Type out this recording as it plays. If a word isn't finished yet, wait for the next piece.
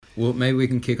Well, maybe we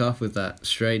can kick off with that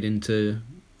straight into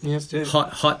Yes, dude.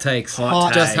 hot takes.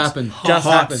 Hot Just takes. happened. Hot,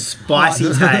 happened. spicy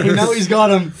We takes. know he's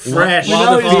got him. Fresh. We know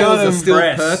While the he's got feels are him. still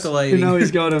Fresh. We percolating. know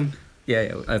he's got him.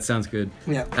 Yeah, that sounds good.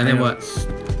 Yeah. And then what?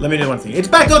 Let me do one thing. It's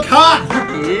back to a car!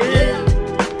 Yeah!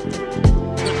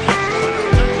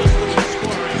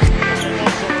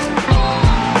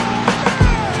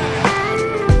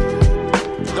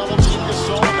 Double team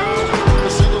Gasol now. The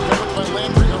single covered by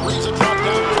Landry. Ariza dropped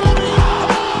down.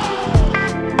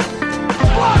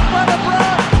 Blocked by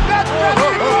LeBron. That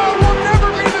basketball will never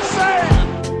be the same.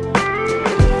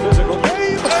 Physical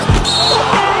game.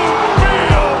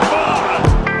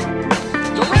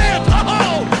 Durant.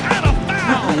 Oh, and a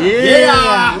foul.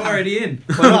 Yeah! We're already in.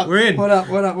 What up? We're in. What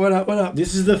up?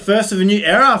 This is the first of a new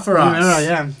era for us.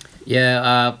 Yeah.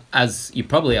 Yeah, as you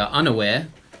probably are unaware,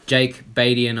 Jake,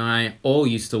 Beatty, and I all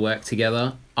used to work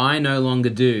together. I no longer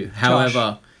do.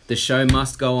 However, the show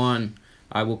must go on.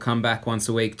 I will come back once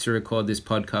a week to record this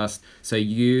podcast so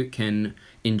you can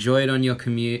enjoy it on your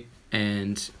commute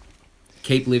and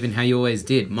keep living how you always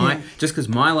did. Just because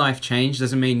my life changed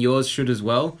doesn't mean yours should as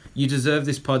well. You deserve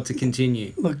this pod to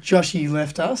continue. Look, Joshy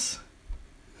left us.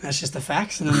 That's just the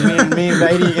facts. And then me and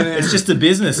Beatty are going to... It's just a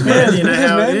business, man. You know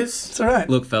how it is? It's all right.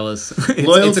 Look, fellas, it's a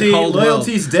Loyalty, cold world.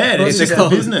 loyalty's dead. It's just a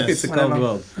business. It's a Whatever. cold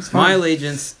world. It's fine. My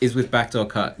allegiance is with Backdoor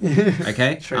Cut.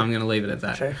 Okay? True. I'm going to leave it at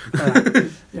that. True. All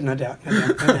right. Yeah, no doubt.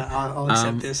 I'll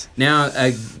accept this. Now,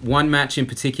 one match in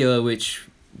particular which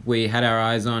we had our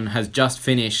eyes on has just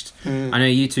finished. I know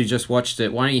you two just watched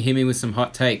it. Why don't you hit me with some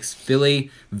hot takes?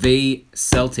 Philly v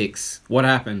Celtics. What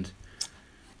happened?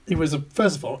 It was,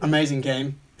 first of all, amazing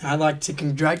game. And I'd like to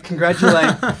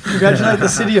congratulate the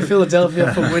city of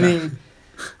Philadelphia for winning,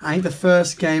 I think, the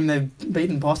first game they've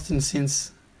beaten Boston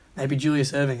since maybe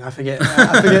Julius Erving. I forget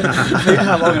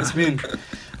how long it's been.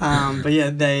 But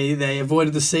yeah, they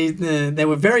avoided the season. They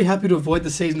were very happy to avoid the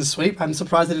season sweep. I'm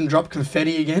surprised they didn't drop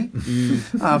confetti again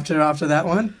after that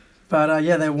one. But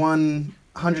yeah, they won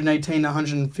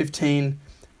 118-115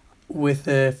 with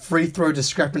a free throw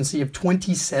discrepancy of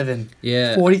 27.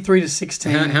 Yeah. 43 to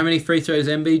 16. How many free throws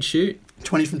Embiid shoot?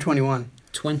 20 from 21.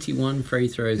 21 free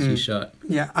throws he shot.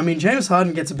 Yeah, I mean, James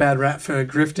Harden gets a bad rap for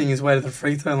grifting his way to the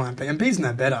free throw line, but Embiid's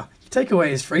no better. You take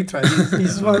away his free throws,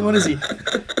 he's what is he?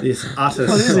 This utter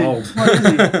What is he? sold. What is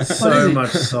he? What is So he?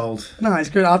 much sold. No, he's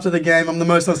good. After the game, I'm the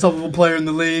most unstoppable player in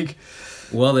the league.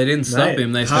 Well, they didn't stop Mate,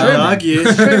 him. They can't fouled him. argue.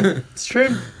 It's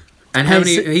true. And how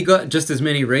many? He got just as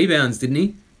many rebounds, didn't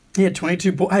he? He had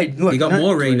 22 boards. Hey, look. He got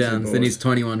more rebounds than boards. his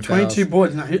 21 fouls. 22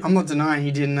 boards. No, I'm not denying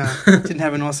he didn't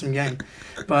have an awesome game.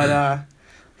 But,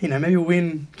 maybe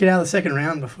win, get out of the second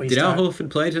round before you Did Al start. Horford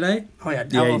play today? Oh, yeah.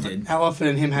 Yeah, Al he did. Horford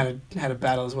and him had a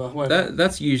battle as well. Whatever.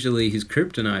 That's usually his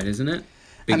kryptonite, isn't it?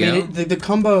 Big I Al? mean, the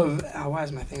combo of... why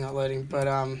is my thing not loading? But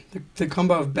the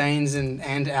combo of Baines and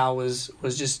Al was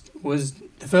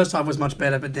the first half was much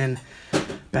better, but then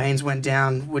Baines went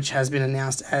down, which has been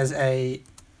announced as a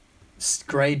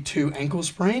grade 2 ankle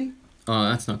sprain. Oh,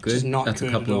 that's not Which good. is not That's good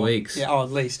a couple at of all. weeks. Yeah, oh,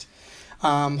 at least.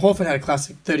 Horford had a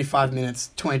classic 35 minutes,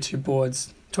 22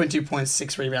 boards, 22 points,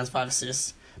 6 rebounds, 5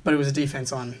 assists. But it was a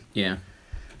defense on Yeah.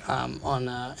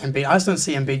 Embiid. I just don't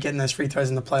see Embiid getting those free throws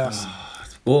in the playoffs.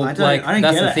 Well, I don't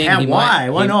that's get the it. thing. How- He why? might,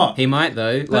 Why not? He might though.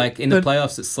 In the but-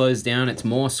 playoffs, it slows down. It's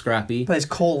more scrappy. Players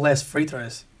call less free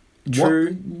throws.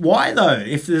 True. Why though?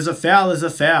 If there's a foul, there's a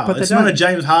foul. But they It's not a don't-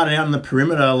 James Harden out on the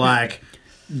perimeter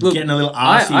Look, getting a little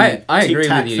arsey I agree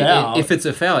tic-tac with you. foul. If it's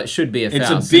a foul, it should be a It's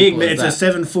foul. a big, Simple as it's a that.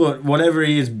 7 foot, whatever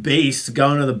he is, beast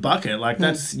going to the bucket.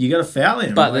 That's, you got to foul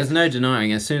him. But there's no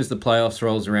denying, as soon as the playoffs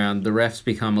rolls around, the refs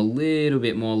become a little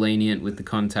bit more lenient with the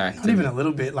contact. Not even a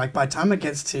little bit. Like, by the time it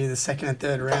gets to the second and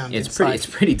third round, It's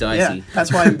pretty dicey. Yeah,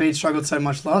 that's why Embiid struggled so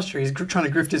much last year. He's trying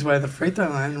to grift his way to the free throw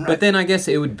line. But then I guess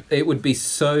it would be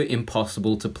so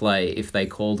impossible to play if they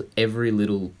called every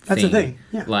little thing. That's the thing,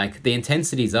 yeah. Like, the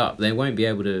intensity's up. They won't be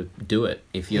able to do it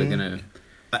if you're going to...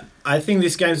 I think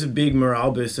this game's a big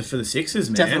morale booster for the Sixers,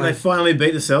 man. Definitely. They finally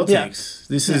beat the Celtics.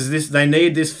 They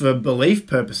need this for belief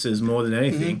purposes more than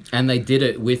anything. And they did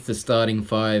it with the starting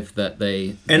five that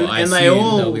they... And well, I and they assume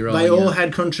all they'll be rolling out.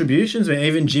 had contributions. I mean,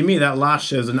 even Jimmy, that last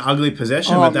shot was an ugly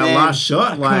possession, but that man, last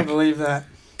shot, I can't believe that.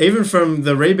 even from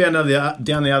the rebound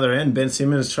down the other end, Ben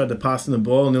Simmons tried to pass him the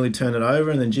ball, nearly turned it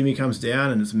over, and then Jimmy comes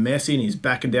down and it's messy, and he's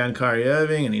backing down Kyrie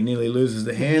Irving, and he nearly loses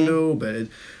the handle. But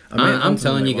I'm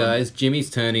telling you guys, Jimmy's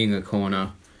turning a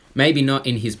corner. Maybe not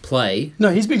in his play. No,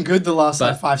 he's been good the last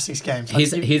But 5-6 games.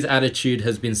 Like, His attitude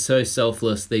has been so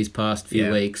selfless these past few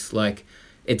weeks. Like,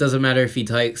 it doesn't matter if he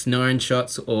takes 9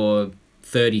 shots or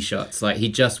 30 shots. Like, he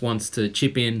just wants to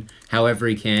chip in however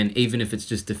he can, even if it's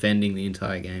just defending the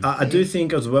entire game. I do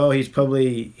think as well,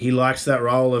 he likes that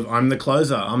role of, I'm the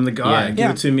closer, I'm the guy, Yeah. give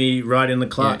it to me right in the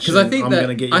clutch. Because I think I'm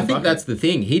gonna get you a bucket. that's the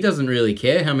thing. He doesn't really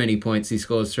care how many points he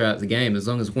scores throughout the game, as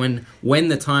long as when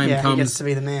the time he gets comes to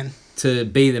be the man. to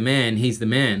be the man, he's the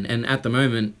man. And at the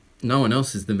moment, no one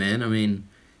else is the man. I mean,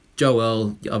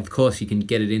 Joel, of course, you can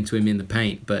get it into him in the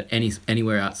paint, but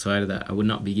anywhere outside of that, I would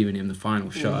not be giving him the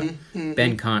final shot.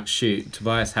 Ben can't shoot.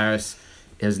 Tobias Harris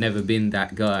has never been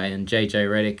that guy, and JJ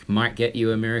Redick might get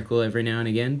you a miracle every now and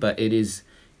again, but it is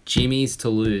Jimmy's to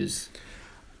lose.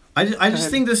 I just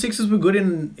think the Sixers were good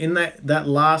in that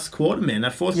last quarter, man.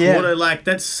 That fourth Yeah. quarter, like,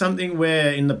 that's something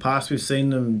where in the past we've seen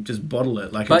them just bottle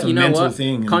it. Like, But it's a you know mental what?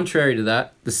 thing. Contrary to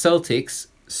that, the Celtics,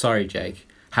 sorry, Jake,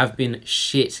 have been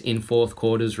shit in fourth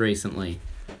quarters recently.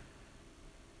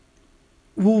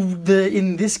 Well,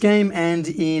 in this game and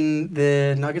in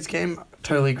the Nuggets game,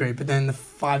 totally agree. But then the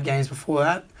 5 games before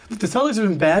that, the Celtics have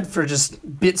been bad for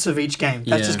just bits of each game.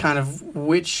 That's Yeah. just kind of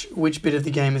which bit of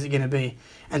the game is it going to be.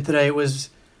 And today it was,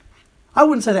 I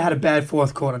wouldn't say they had a bad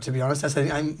fourth quarter, to be honest. I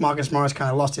think Marcus Morris kind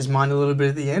of lost his mind a little bit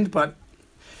at the end, but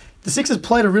the Sixers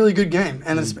played a really good game,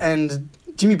 and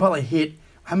Jimmy Butler hit.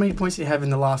 How many points did he have in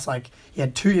the last? Like, he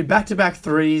had back-to-back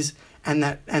threes and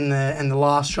the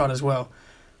last shot as well.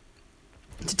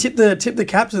 To tip the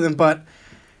cap to them, but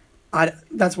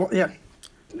that's what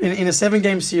in a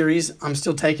 7-game series, I'm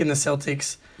still taking the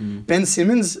Celtics. Ben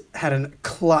Simmons had a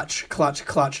clutch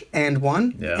and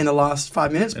one in the last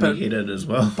 5 minutes, and but he hit it as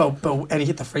well. and he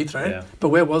hit the free throw. Yeah. But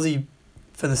where was he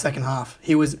for the second half?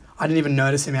 I didn't even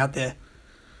notice him out there.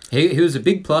 He was a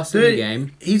big plus in the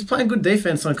game. He's playing good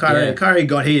defense on Kyrie. Yeah. Kyrie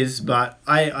got his, but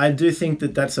I do think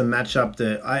that's a matchup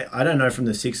that I don't know from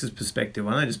the Sixers' perspective.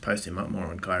 Why don't they just post him up more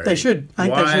on Kyrie? They should. I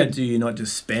think Why they should. do you not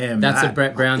just spam That's that? a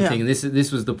Brett Brown Yeah. thing.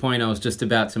 This was the point I was just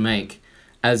about to make.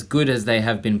 As good as they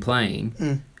have been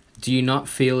playing, do you not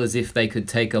feel as if they could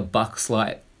take a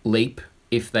Bucks-like leap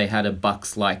if they had a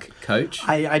Bucks-like coach?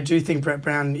 I do think Brett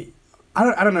Brown.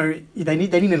 I don't know. They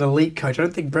need an elite coach. I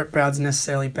don't think Brett Brown's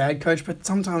necessarily a bad coach, but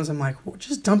sometimes I'm like, well,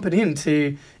 just dump it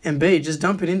into Embiid. Just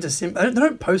dump it into Simmons. They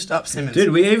don't post up Simmons. Dude,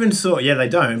 we even saw... Yeah, they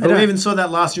don't. But don't. we even saw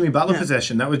that last Jimmy Butler Yeah.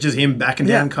 possession. That was just him backing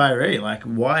down Yeah. Kyrie. Like,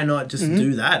 why not just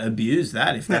do that? Abuse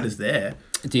that if that Yeah. is there.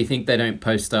 Do you think they don't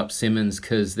post up Simmons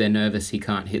because they're nervous he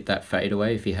can't hit that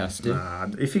fadeaway if he has to?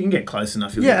 If you can get close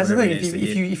enough, you'll Yeah, get that's the whatever thing. he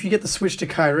needs to hit. If you get the switch to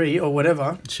Kyrie or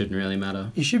whatever, It shouldn't really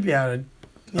matter. you should be able to.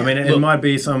 I mean, it might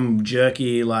be some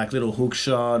jerky, like, little hook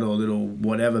shot or little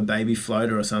whatever baby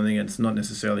floater or something. It's not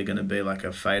necessarily going to be like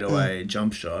a fadeaway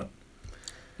jump shot.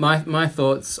 My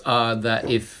thoughts are that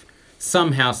if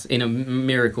somehow in a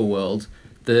miracle world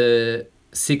the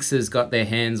Sixers got their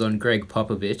hands on Greg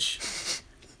Popovich,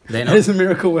 they're That is not. a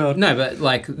miracle world. No, but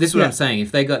like this is what Yeah. I'm saying.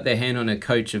 If they got their hand on a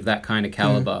coach of that kind of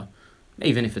caliber,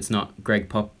 even if it's not Greg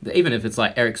Pop, even if it's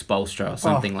like Eric Spoelstra or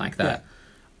something like that,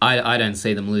 I don't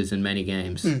see them losing many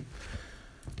games.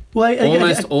 Well,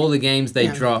 Almost all the games they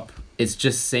Yeah. drop, it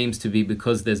just seems to be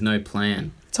because there's no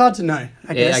plan. it's hard to know.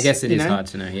 I guess, I guess it you is know? hard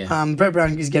to know. Yeah. Brett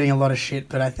Brown is getting a lot of shit,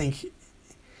 but I think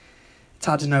it's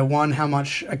hard to know, one, how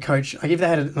much a coach... Like, if they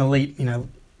had an elite,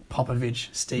 Popovich,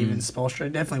 Stevens, Spoelstra,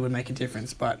 it definitely would make a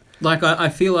difference, but... Like, I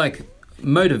feel like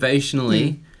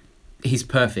motivationally, he's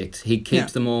perfect. He keeps Yeah.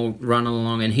 them all running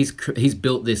along, and he's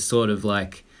built this sort of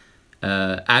like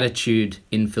attitude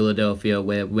in Philadelphia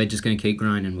where we're just going to keep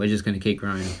grinding. We're just going to keep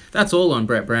grinding. That's all on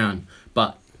Brett Brown.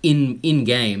 But in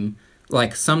game,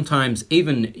 like sometimes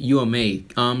even you or me,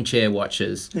 armchair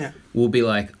watchers, Yeah. will be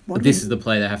like, What this do is the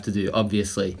play they have to do,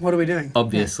 obviously. What are we doing?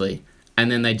 Obviously. And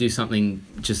then they do something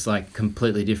just like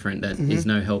completely different that is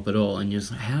no help at all. And you're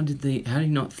just like, how did you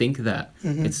not think of that?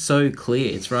 It's so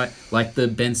clear. It's right. Like the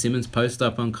Ben Simmons post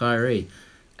up on Kyrie.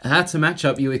 That's a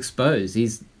matchup you expose.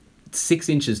 He's 6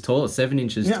 inches taller, 7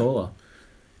 inches Yeah. taller.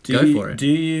 Do Go you, for it. Do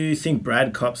you think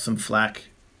Brad cops some flack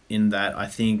in that? I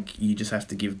think you just have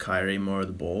to give Kyrie more of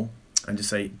the ball and just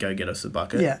say, go get us a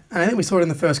bucket. Yeah, and I think we saw it in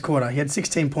the first quarter. He had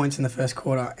 16 points in the first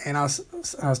quarter, and I was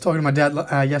talking to my dad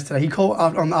yesterday. He called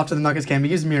after the Nuggets game. He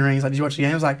gives me a ring. He's like, "Did you watch the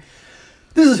game?" I was like,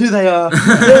 "This is who they are."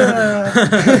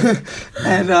 Yeah.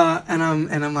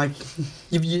 and I'm like,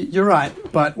 "You're right."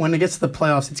 But when it gets to the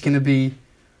playoffs, it's going to be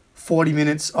 40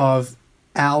 minutes of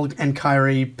Al and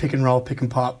Kyrie pick and roll, pick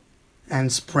and pop,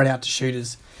 and spread out to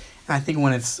shooters. And I think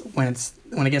when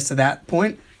it gets to that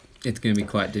point, It's going to be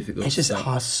quite difficult. it's just to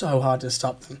stop. so hard to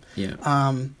stop them. Yeah.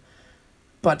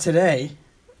 But today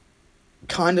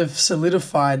kind of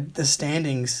solidified the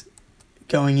standings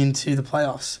going into the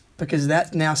playoffs, because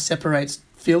that now separates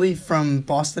Philly from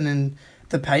Boston and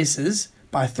the Pacers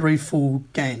by 3 full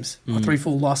games or 3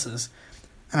 full losses.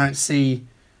 and I don't see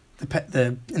and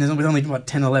there's with only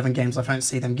 10 or 11 games left, I don't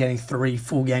see them getting 3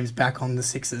 full games back on the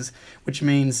Sixers, which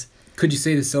means. Could you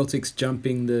see the Celtics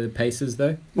jumping the Pacers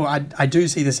though? Well, I do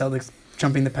see the Celtics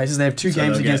jumping the Pacers. They have 2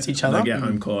 games against each other. They get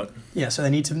home court. Yeah, so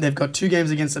they've got 2 games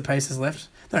against the Pacers left.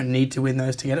 They don't need to win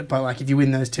those to get it, but like if you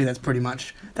win those 2, that'll be pretty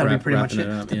much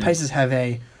it. The Pacers have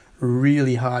a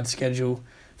really hard schedule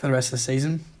for the rest of the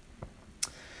season,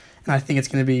 and I think it's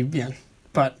going to be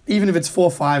But even if it's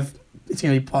 4-5, it's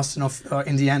going to be Boston or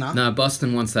Indiana. No,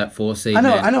 Boston wants that 4 seed.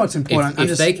 I know it's important.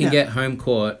 If they can get home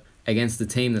court against the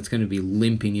team that's going to be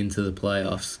limping into the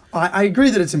playoffs. I agree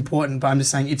that it's important, but I'm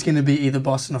just saying it's going to be either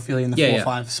Boston or Philly in the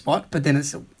 4-5 spot. But then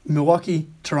it's Milwaukee,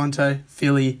 Toronto,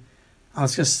 Philly.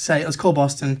 Let's call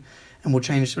Boston, and we'll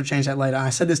change that later. I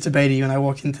said this to Beatty when I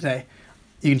walked in today.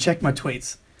 You can check my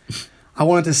tweets. I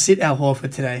wanted to sit Al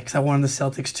Horford today because I wanted the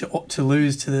Celtics to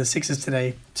lose to the Sixers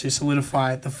today to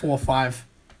solidify the 4-5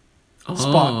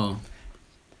 spot.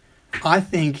 I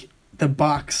think the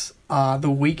Bucks are the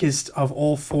weakest of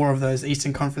all 4 of those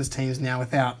Eastern Conference teams now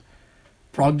without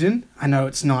Brogdon. I know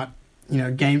it's not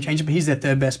game changer, but he's their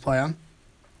 3rd best player.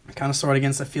 I kind of saw it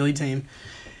against the Philly team.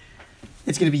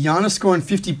 It's going to be Giannis scoring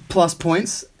 50-plus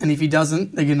points, and if he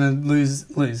doesn't, they're going to lose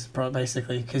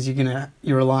basically, because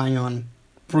you're relying on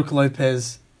Brook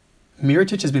Lopez.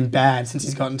 Mirotic has been bad since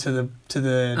he's gotten to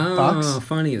the Bucks. Oh,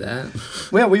 funny that.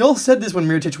 Well, we all said this when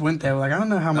Mirotic went there. We're like, I don't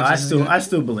know how much. I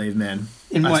still believe, man.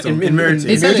 In Mirotic? In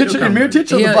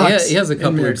Mirotic or the Bucks? He has a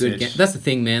couple of good games. That's the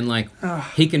thing, man. Like,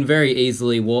 he can very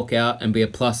easily walk out and be a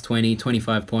plus 20,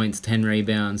 25 points, 10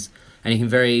 rebounds. And he can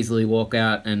very easily walk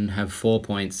out and have 4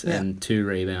 points and 2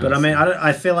 rebounds. But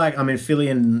I feel like Philly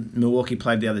and Milwaukee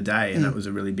played the other day, and that was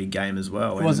a really big game as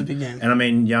well. It was a big game.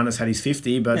 And Giannis had his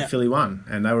 50, but Philly won,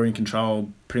 and they were in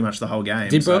control pretty much the whole game.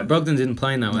 Brogdon didn't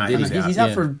play in that one, did he? He's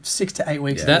out for 6 to 8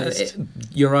 weeks.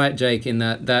 You're right, Jake, in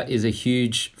that is a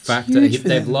huge factor. If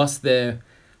they've lost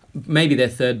maybe their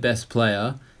 3rd best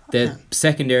player, their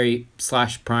secondary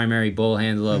 / primary ball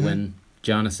handler when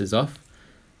Giannis is off.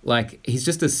 Like, he's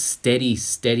just a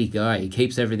steady guy. He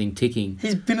keeps everything ticking.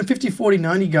 He's been a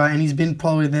 50-40-90 guy, and he's been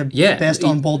probably their best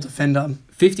on-ball defender.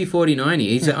 50-40-90.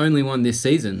 He's the only one this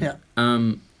season. Yeah.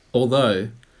 Although,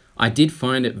 I did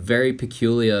find it very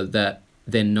peculiar that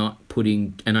they're not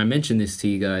putting... And I mentioned this to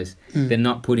you guys. They're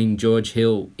not putting George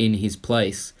Hill in his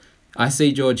place. I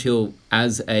see George Hill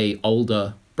as a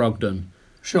older Brogdon.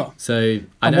 Sure. So,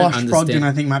 I don't understand... Brogdon,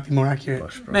 I think, might be more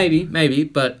accurate. Maybe.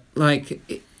 But,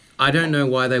 like... I don't know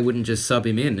why they wouldn't just sub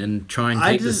him in and try and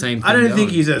take the same thing. I don't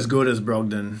think he's as good as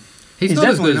Brogdon. He's not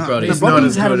as good as Brogdon. He's not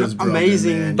as good as Brogdon.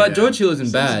 Amazing. But George Hill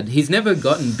isn't bad. He's never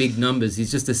gotten big numbers. He's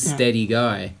just a steady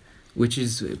guy, which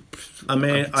is,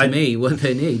 to me, what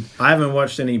they need. I haven't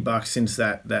watched any Bucks since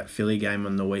that Philly game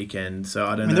on the weekend, so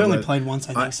I don't know. They only played once,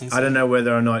 I think, since I don't know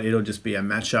whether or not it'll just be a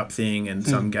matchup thing, and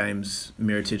some games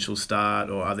Mirotic will start,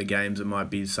 or other games it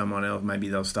might be someone else. Maybe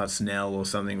they'll start Snell or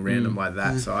something random like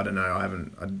that. So I don't know.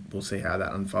 We'll see how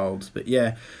that unfolds. But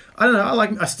yeah, I don't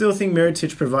know. I still think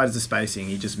Mirotic provides the spacing.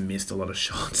 He just missed a lot of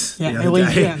shots. Yeah, the other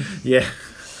day. Yeah.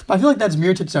 But I feel like that's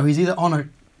Mirotic, though. He's either on a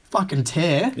fucking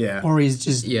tear, or he's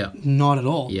just not at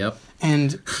all. Yep.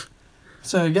 And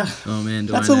so oh man,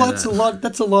 that's a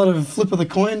lot of flip of the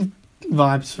coin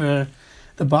vibes for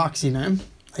the Bucks,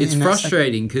 It's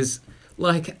frustrating because,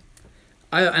 like,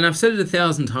 I've said it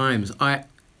 1,000 times. I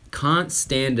can't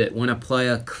stand it when a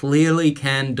player clearly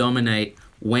can dominate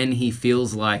when he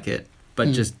feels like it, but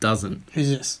just doesn't. Who's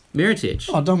this? Mirotic.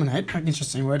 Oh, dominate.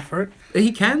 Interesting word for it.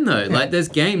 He can, though. Yeah. Like, there's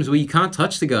games where you can't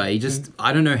touch the guy. He just,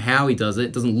 I don't know how he does it.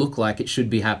 It doesn't look like it should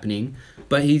be happening.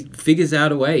 But he figures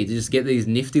out a way to just get these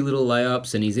nifty little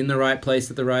layups, and he's in the right place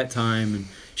at the right time, and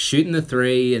shooting the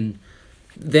 3, and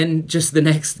then just the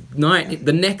next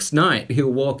night,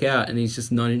 he'll walk out, and he's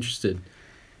just not interested.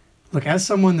 Look, as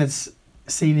someone that's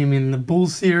seen him in the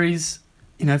Bulls series,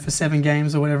 for 7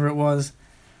 games or whatever it was,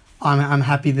 I'm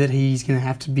happy that he's going to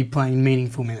have to be playing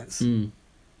meaningful minutes.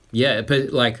 Yeah,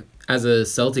 but like as a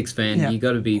Celtics fan, you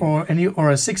got to be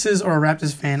or a Sixers or a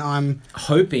Raptors fan. I'm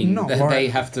hoping that they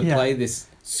have to play this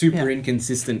super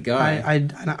inconsistent guy.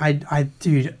 I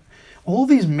dude, all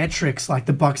these metrics, like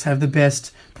the Bucks have the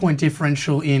best point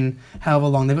differential in however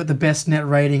long, they've got the best net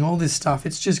rating, all this stuff.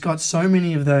 It's just got so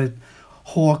many of the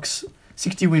Hawks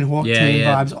 60-win Hawk team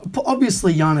vibes.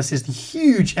 Obviously, Giannis is the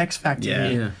huge X factor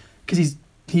here because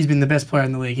he's been the best player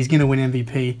in the league. He's going to win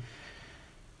MVP.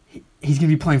 He's going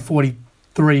to be playing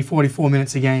 43, 44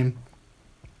 minutes a game.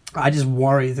 I just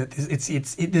worry that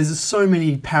there's so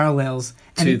many parallels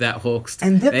to that Hawks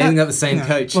team. They haven't got the same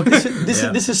coach. Look,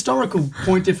 this historical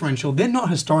point differential, they're not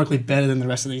historically better than the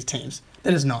rest of these teams.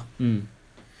 That is not.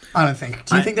 I don't think.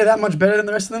 Do you think they're that much better than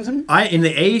the rest of them? In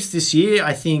the East this year,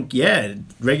 I think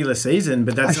regular season,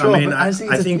 but that's Sure, I mean but I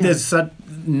think think it's there's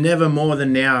never more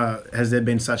than now has there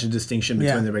been such a distinction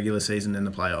between Yeah. the regular season and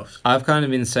the playoffs. I've kind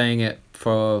of been saying it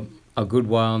for a good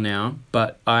while now,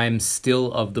 but I'm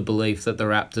still of the belief that the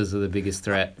Raptors are the biggest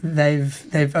threat.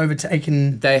 They've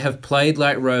overtaken. They have played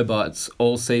like robots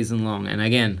all season long. And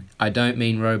again, I don't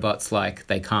mean robots like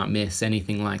they can't miss,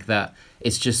 anything like that.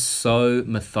 It's just so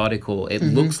methodical. It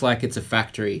looks like it's a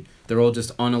factory. They're all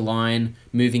just on a line,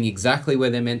 moving exactly where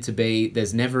they're meant to be.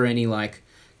 There's never any like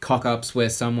cock-ups where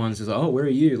someone's just, oh, where are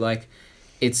you? Like,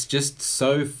 it's just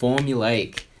so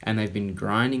formulaic. And they've been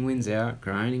grinding wins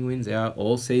out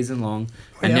all season long.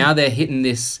 And now they're hitting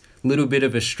this little bit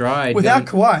of a stride. Without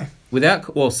Kawhi.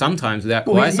 Sometimes without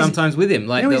Kawhi, Well, he's- sometimes with him.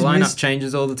 Like, you know, the he's lineup missed-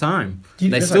 changes all the time. You-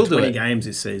 They There's still like do 20 it. games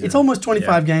this season. It's almost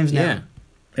 25 games now. Yeah.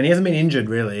 And he hasn't been injured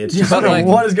really. It's I just don't know like-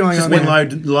 what is going just on been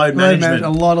there. load management. A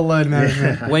lot of load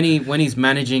management. When he's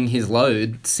managing his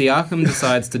load, Siakam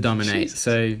decides to dominate.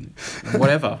 So,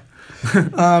 whatever.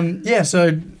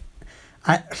 So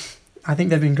I think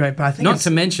they've been great, but I think Not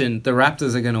to mention, the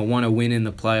Raptors are going to want to win in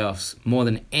the playoffs more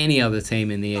than any other team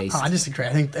in the East. I disagree.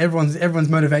 I think everyone's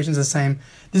motivations are the same.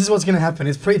 This is what's going to happen.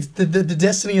 The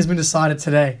destiny has been decided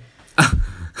today.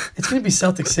 It's going to be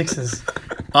Celtics Sixers.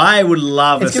 I would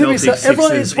love It's a going to be Celtics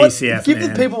everyone. Sixers It's what, ECF. give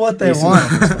man. the people what they Eastern want.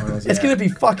 Conference Finals, It's yeah. going to be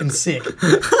fucking sick.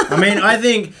 I mean, I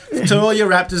think to all your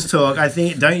Raptors talk,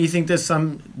 don't you think there's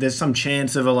some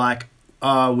chance of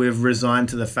we've resigned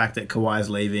to the fact that Kawhi's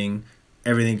leaving,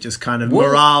 everything just kind of Well,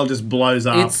 morale just blows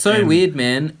up. It's so weird,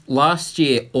 man. Last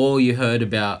year, all you heard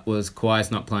about was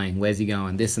Kawhi's not playing. Where's he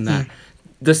going? This and that.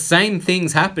 The same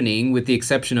thing's happening with the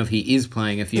exception of he is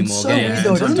playing a few It's more so games. weird,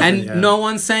 though, doesn't it? And Yeah. no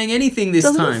one's saying anything this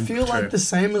Doesn't time. it feel True. like the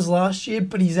same as last year,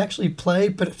 but he's actually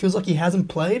played, but it feels like he hasn't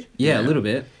played? Yeah, a little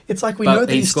bit. It's like we know But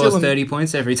that he he's scores still 30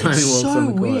 points every time he It's walks so on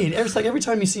the court. weird. It's like every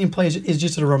time you see him play is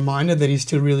just a reminder that he's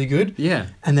still really good Yeah.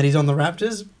 and that he's on the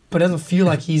Raptors, but it doesn't feel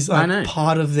like he's I know. like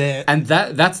part of their. And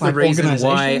that's the Like reason why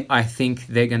organisation? I think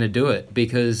they're going to do it,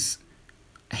 because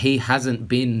he hasn't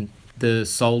been the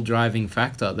sole driving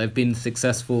factor. They've been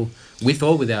successful with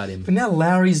or without him. But now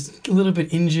Lowry's a little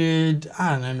bit injured.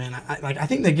 I don't know, man. I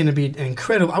think they're going to be an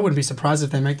incredible. I wouldn't be surprised if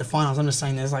they make the finals. I'm just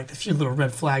saying there's like a few little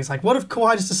red flags. Like, what if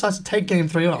Kawhi just decides to take Game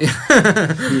 3 off? Yeah,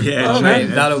 Oh, true. mate,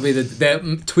 that'll be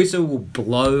Twitter will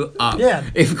blow up Yeah.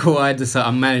 if Kawhi decides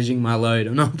I'm managing my load.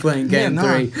 I'm not playing game Yeah,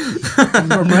 no. 3.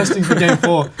 I'm resting for Game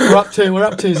 4. We're up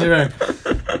 2-0.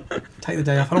 Take the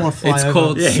day off. I don't want to fly It's over.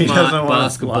 called Yeah, he doesn't smart wanna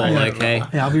basketball, fly over. okay?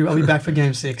 Yeah, I'll be back for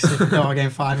Game 6 or Game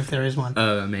 5 if there is one.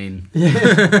 I mean, Yeah,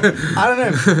 I don't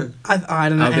know. I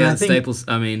don't know. I'll be And I at think Staples.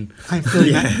 I mean,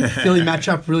 Philly match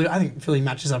up really. I think Philly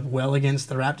matches up well against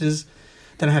the Raptors.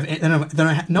 They don't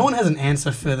have. No one has an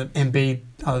answer for the Embiid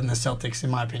other than the Celtics,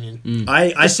 in my opinion.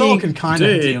 I The Sol think, can kinda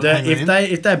dude, deal- that hang on.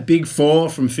 if that big four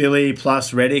from Philly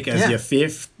plus Redick as Yeah. your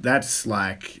fifth, that's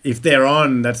like, if they're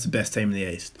on, that's the best team in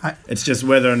the East. It's just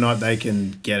whether or not they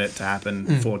can get it to happen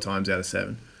 4 times out of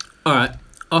 7. all right,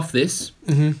 off this,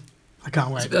 I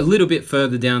can't wait. a little bit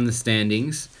further down the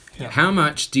standings, Yeah. how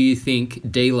much do you think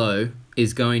D'Lo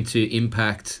is going to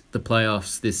impact the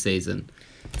playoffs this season?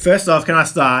 First off, can I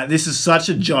start? This is such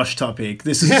a Josh topic.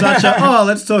 This is such a,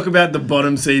 let's talk about the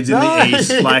bottom seeds in the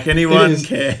East. Like, anyone is.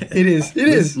 care? It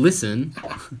is. Listen,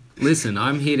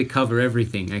 I'm here to cover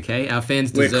everything, okay? Our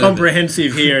fans We're deserve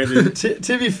comprehensive here.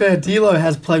 To be fair, D'Lo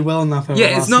has played well enough. Over it. the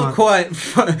Yeah, it's last not month. quite...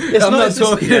 It's I'm not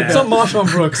talking yeah. It's not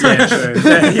Marshawn Brooks. Yeah, true.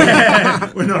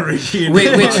 Yeah, we're not reaching.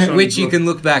 which you can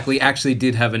look back. We actually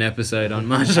did have an episode on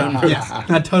Marshawn Brooks. Yeah,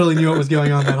 I totally knew what was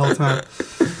going on that whole time.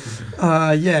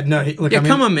 Look. Yeah, I mean,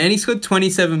 come on, man. He scored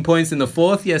 27 points in the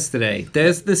 4th yesterday.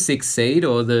 There's the 6th seed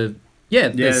or the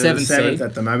 7th seed.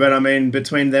 at the moment. I mean,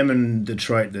 between them and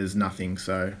Detroit, there's nothing.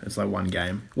 So it's like one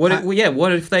game. What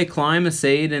if they climb a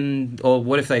seed or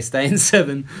what if they stay in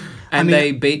 7 and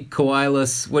they beat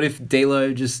Kawhi-less? What if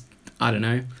D'Lo just, I don't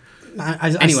know.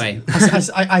 Anyway.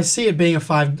 I see it being a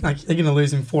 5. Like they're going to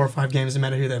lose in 4 or 5 games, no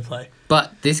matter who they play.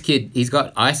 But this kid, he's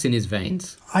got ice in his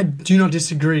veins. I do not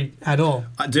disagree at all.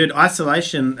 Dude,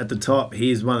 isolation at the top,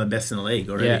 he's one of the best in the league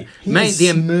already. He Mate, is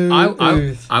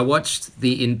smooth. I watched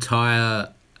the entire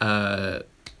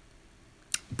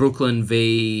Brooklyn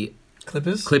v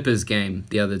Clippers game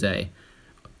the other day.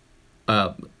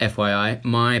 FYI,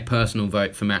 my personal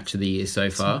vote for match of the year so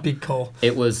far. Big call.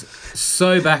 It was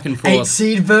so back and 8 forth.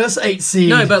 seed versus 8 seed.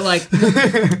 No, but like,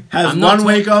 Has I'm not one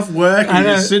week off work I and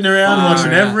know. just sitting around Far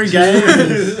watching out. every game.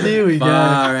 Here we go.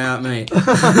 far out, mate.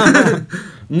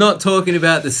 Not talking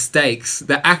about the stakes.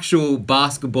 The actual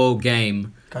basketball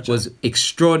game Gotcha. was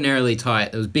extraordinarily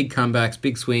tight. There was big comebacks,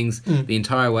 big swings the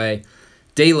entire way.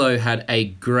 D'Lo had a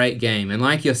great game. And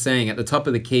like you're saying, at the top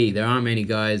of the key, there aren't many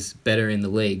guys better in the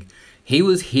league. He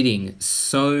was hitting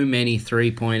so many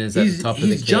three-pointers at the top of the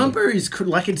key. His jumper is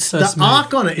like it's So the smooth.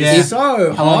 arc on it is Yeah.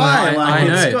 so high. Like I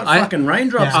it's know. got fucking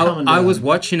raindrops coming down. I was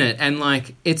watching it, and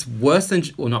like it's worse than,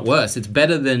 well, not worse. It's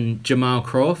better than Jamal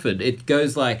Crawford. It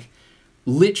goes like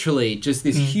literally just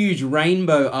this huge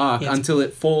rainbow arc Yeah, until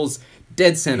it falls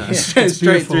dead center, it's straight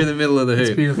beautiful. through the middle of the It's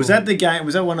hoop. beautiful. Was that the game?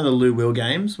 Was that one of the Lou Will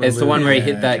games? It's the one where he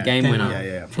hit that game Game winner. winner.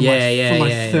 Yeah. From Yeah, like, yeah, from like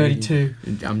yeah, 32.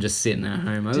 I'm just sitting at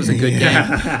home. It was a good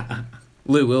game.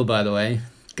 Lou Will, by the way.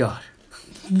 God.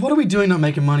 What are we doing not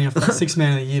making money off that 6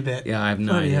 man of the year bet? Yeah, I have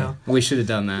no Bloody idea. hell. We should have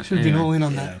done that. Should have been Anyway. all in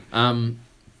on that.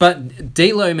 But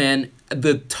D'Lo, man,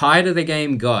 the tighter the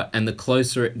game got and the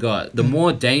closer it got, the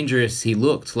more dangerous he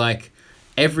looked. Like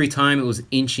every time it was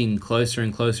inching closer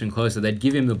and closer and closer, they'd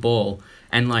give him the ball,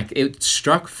 and like it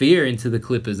struck fear into the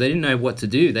Clippers. They didn't know what to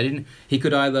do. He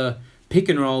could either pick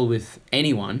and roll with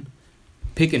anyone,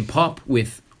 pick and pop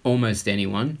with almost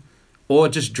anyone, or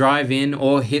just drive in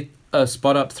or hit a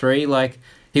spot up three. Like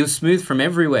he was smooth from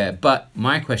everywhere. But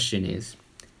my question is,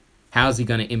 how's he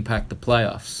going to impact the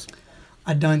playoffs?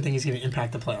 I don't think he's going to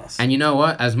impact the playoffs. And you know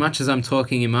what? As much as I'm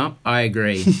talking him up, I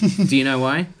agree. Do you know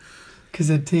why? Because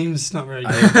the team's not very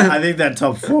good. I think that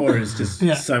top four is just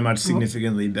Yeah. so much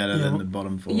significantly better Yeah. than the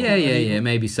bottom four. Yeah,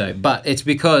 maybe so. But it's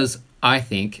because I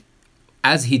think,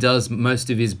 as he does most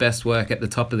of his best work at the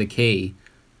top of the key,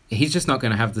 he's just not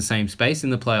going to have the same space in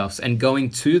the playoffs. And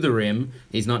going to the rim,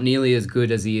 he's not nearly as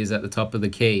good as he is at the top of the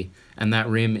key. And that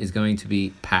rim is going to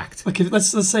be packed. Okay, let's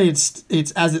say it's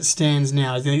as it stands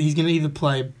now. He's going to either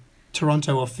play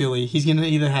Toronto or Philly. He's going to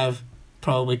either have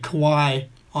probably Kawhi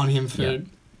on him for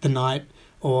the night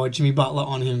or Jimmy Butler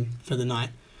on him for the night.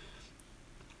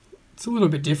 It's a little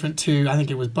bit different too. I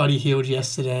think it was Buddy Hield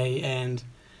yesterday, and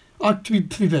to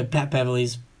be fair, Pat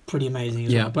Beverly's pretty amazing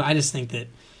as Yeah. well. But I just think that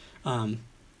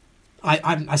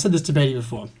I said this to Beatty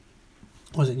before.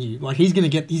 Wasn't you? Like he's gonna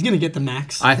get the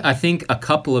max. I think a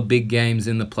couple of big games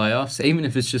in the playoffs, even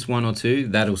if it's just one or two,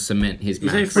 that'll cement his Is he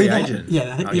a max. free Well, agent?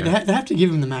 Yeah, Okay. they have to give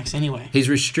him the max anyway. He's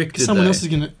restricted, Someone though. else is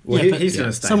gonna. Well, yeah, but he's going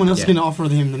to stay. someone else Yeah. is gonna offer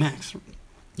him the max.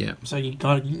 Yeah. So you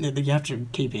have to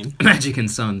keep him. Magic and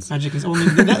Suns. Magic is.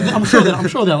 I'm sure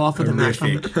they'll offer the max.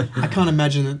 I can't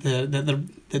imagine that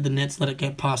the Nets let it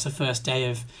get past the first day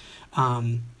of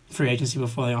free agency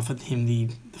before they offered him the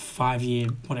 5-year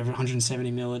whatever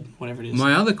 170 million whatever it is.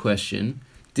 My other question,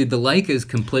 did the Lakers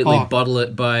completely Oh, bottle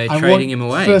it by I trading walked- him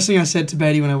away? First thing I said to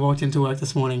Beatty when I walked into work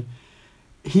this morning,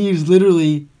 he is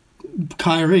literally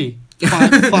Kyrie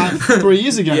 3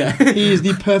 years ago. Yeah. He is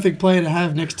the perfect player to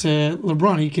have next to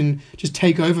LeBron. He can just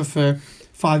take over for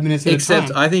 5 minutes at Except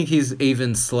a time. I think he's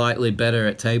even slightly better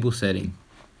at table setting.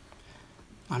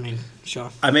 I mean, sure.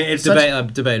 I mean, it's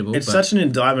Debatable. It's but such an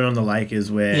indictment on the Lakers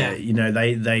where, Yeah. you know,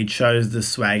 they chose the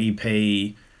Swaggy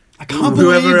P, I can't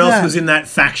believe whoever else that. was in that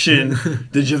faction,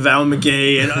 the JaVale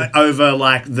McGee, and over,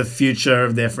 like, the future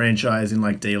of their franchise in,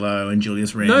 like, D'Lo and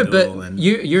Julius Randle. no, but and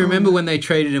you remember when they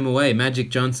traded him away, Magic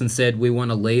Johnson said, we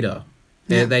want a leader.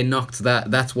 Yeah. They knocked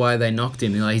that. That's why they knocked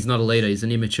him. They're like, he's not a leader. He's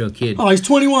an immature kid. Oh, he's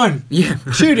 21. Yeah.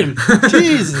 Shoot him.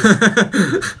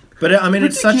 Jesus. But, I mean,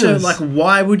 it's such a, Ridiculous. like,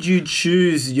 why would you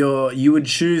choose you would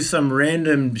choose some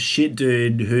random shit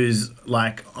dude who's,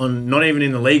 like, on not even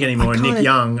in the league anymore, I Nick kinda-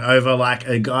 Young, over, like,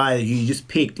 a guy who you just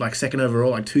picked, like, second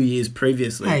overall, like, 2 years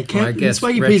previously. Hey, Well, I guess that's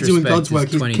why he's doing retrospect God's is work.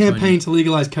 He's 2020. campaigning to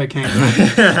legalize cocaine.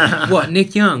 Right? What,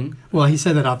 Nick Young? Well, he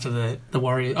said that after the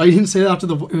Warriors. Oh, he didn't say that after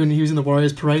when he was in the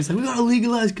Warriors parade. He said, we got to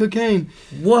legalize cocaine.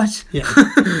 What? Yeah.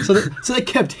 so they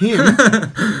kept him.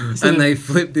 And they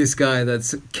flipped this guy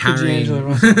that's carrying D'Angelo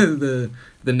Russell.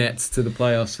 the Nets to the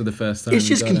playoffs for the first time. It's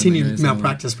just God only continued knows how long.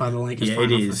 malpractice by the Lakers. Yeah,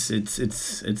 front it office.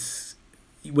 is. It's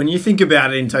when you think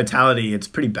about it in totality, it's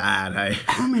pretty bad, hey.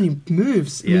 How many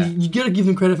moves? I Yeah. mean, you got to give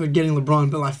them credit for getting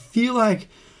LeBron, but I feel like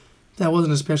that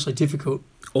wasn't especially difficult.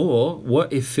 Or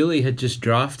what if Philly had just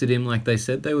drafted him like they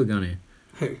said they were going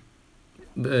Who?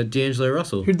 to? D'Angelo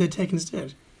Russell. Who'd they take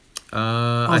instead?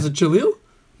 Uh, Was it Jaleel?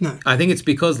 No. I think it's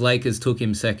because Lakers took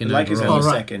him second The Lakers overall. had the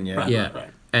right. second, yeah. Right, Yeah. right.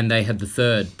 And they had the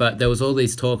third. But there was all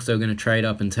these talks they were going to trade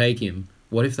up and take him.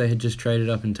 What if they had just traded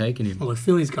up and taken him? Well, look,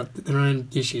 Philly's got their own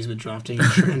issues with drafting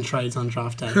and trades on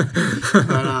draft day.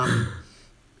 But,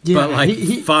 yeah, but like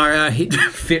he, far out, he'd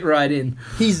fit right in.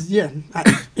 he's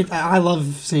I love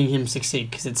seeing him succeed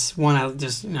because it's one out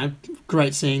just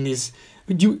great seeing this.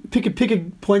 You pick a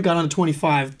point guard under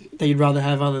 25 that you'd rather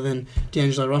have other than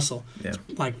D'Angelo Russell. Yeah.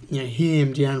 Like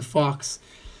him, De'Aaron Fox.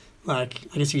 Like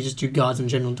I guess you just do guards in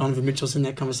general. Donovan Mitchell's in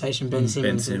that conversation. Ben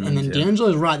Simmons, and then Simmons, yeah.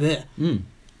 D'Angelo's right there. Mm.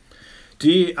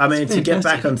 Do you? I mean, It's to get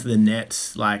back fantastic. onto the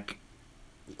Nets, like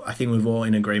I think we're all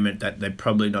in agreement that they're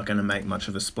probably not going to make much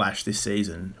of a splash this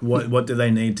season. What do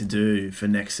they need to do for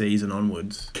next season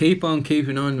onwards? Keep on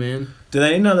keeping on, man. Do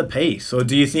they need another piece? Or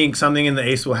do you think something in the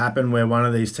East will happen where one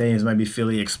of these teams, maybe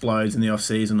Philly explodes in the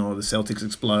off-season or the Celtics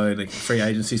explode, like free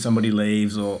agency, somebody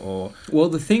leaves or... Well,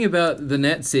 the thing about the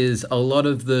Nets is a lot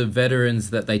of the veterans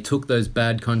that they took those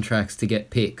bad contracts to get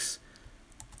picks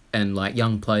and like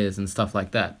young players and stuff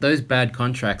like that, those bad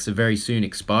contracts are very soon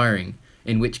expiring,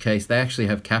 in which case they actually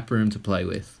have cap room to play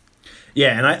with.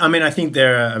 Yeah, and I mean, I think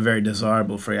they're a very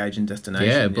desirable free agent destination.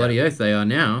 Yeah, bloody oath they are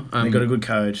now. They've got a good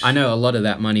coach. I know a lot of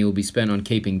that money will be spent on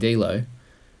keeping D'Lo,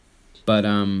 but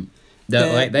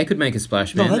they could make a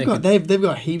splash, man. No, they've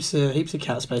got heaps of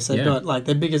cap space. They've got like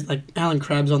their biggest, like Alan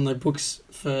Crabb's on the books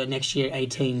for next year,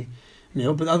 18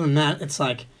 mil. But other than that, it's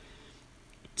like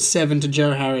 7 to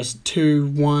Joe Harris, 2,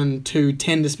 1, 2,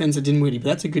 10 to Spencer Dinwiddie. But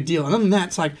that's a good deal. And other than that,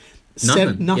 it's like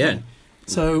nothing. Yeah.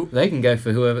 So they can go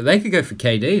for whoever. They could go for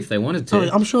KD if they wanted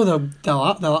to. I'm sure they'll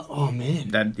oh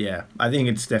man. I think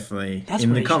it's definitely That's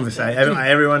in where the you conversation. should go.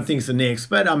 Everyone thinks the Knicks,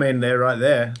 but I mean, they're right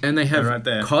there. And they have They're right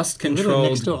there. cost-controlled,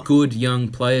 next door. good young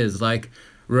players like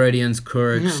Rodions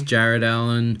Kurucs, Yeah. Jared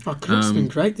Allen, Kurucs been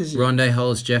great this year. Rondé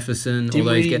Hollis-Jefferson, although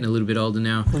Dinwiddie. he's getting a little bit older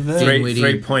now. Levert. Dinwiddie.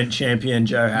 Three-point champion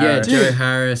Joe Harris. Yeah, Joe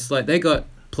Harris. Like, they got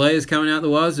players coming out the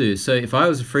wazoo. So if I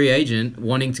was a free agent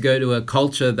wanting to go to a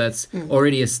culture that's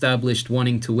already established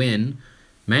wanting to win,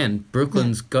 man,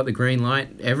 Brooklyn's got the green light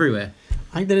everywhere.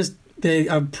 I think they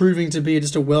are proving to be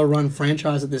just a well-run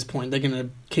franchise at this point. They're going to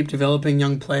keep developing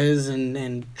young players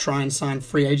and try and sign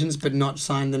free agents, but not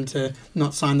sign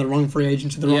the wrong free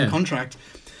agent to the wrong contract.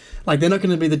 Like, they're not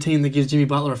going to be the team that gives Jimmy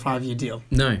Butler a 5-year deal.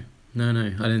 No. I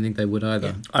don't think they would either.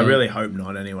 Yeah. I really hope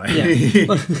not, anyway. Yeah.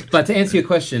 But to answer your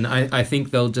question, I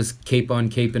think they'll just keep on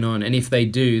keeping on. And if they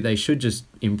do, they should just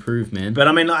improve, man. But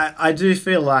I mean, I do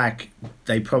feel like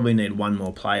they probably need one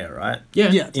more player, right?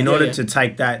 Yeah. In order to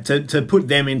take that, to put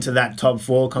them into that top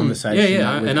 4 conversation.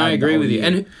 And I agree with you.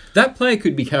 And that player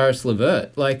could be Karis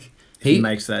LeVert. Like, he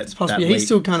makes that. It's possible. He's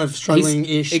still kind of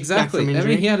struggling-ish. Exactly. Back from injury.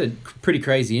 I mean, he had a pretty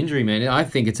crazy injury, man. I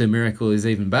think it's a miracle he's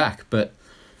even back. But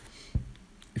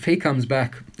if he comes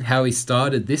back how he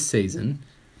started this season,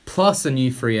 plus a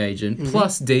new free agent,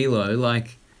 plus D'Lo,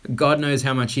 like, God knows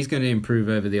how much he's going to improve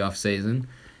over the off-season.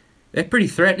 They're pretty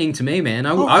threatening to me, man.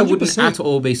 I wouldn't at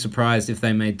all be surprised if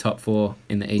they made top 4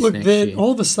 in the East next year.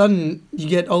 All of a sudden, you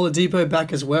get Oladipo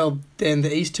back as well, then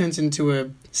the East turns into a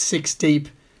 6-deep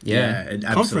conference.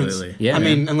 Absolutely. Yeah, I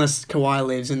mean, unless Kawhi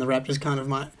leaves and the Raptors kind of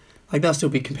might... Like, they'll still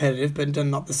be competitive, but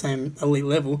not the same elite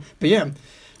level. But yeah...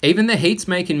 Even the Heat's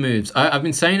making moves. I've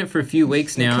been saying it for a few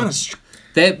weeks now.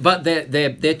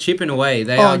 They're chipping away.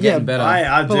 They are getting better.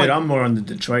 I'm more on the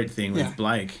Detroit thing with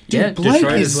Blake. Dude, Blake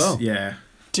Detroit is, as well. Yeah.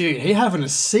 Dude, he's having a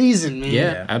season, man.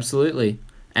 Yeah, absolutely.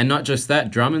 And not just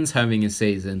that, Drummond's having a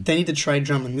season. They need to trade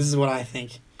Drummond. This is what I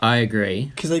think. I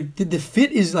agree. Because the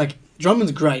fit is like...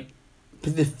 Drummond's great,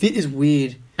 but the fit is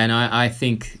weird. And I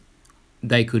think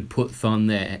they could put Thon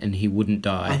there and he wouldn't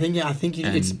die. I think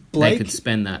it's and Blake... They could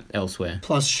spend that elsewhere.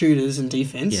 Plus shooters and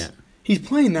defense. Yeah. He's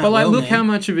playing that But look man. how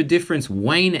much of a difference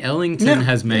Wayne Ellington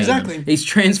has made. Exactly. He's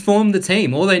transformed the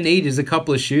team. All they need is a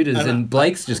couple of shooters, and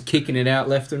Blake's just kicking it out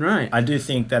left and right. I do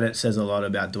think that it says a lot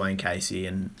about Dwayne Casey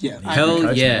and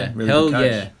Hell yeah.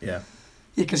 Yeah,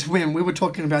 because when we were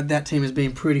talking about that team as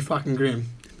being pretty fucking grim.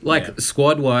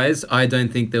 Squad-wise, I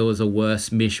don't think there was a worse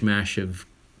mishmash of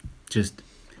just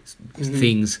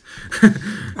things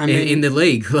in the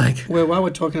league. Like, well, while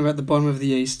we're talking about the bottom of the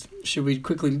East, should we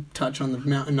quickly touch on the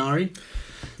Mount Inari?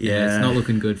 Yeah, it's not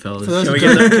looking good, fellas. Can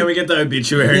we get the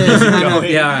obituary?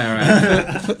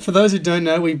 Yeah, all right. For those who don't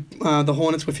know, the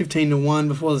Hornets were 15-1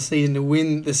 before the season to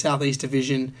win the Southeast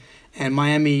Division, and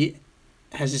Miami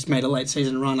has just made a late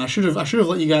season run. I should have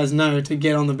let you guys know to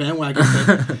get on the bandwagon.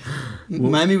 But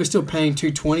Miami was still paying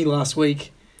 $220 last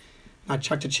week. I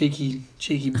chucked a cheeky.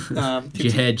 Did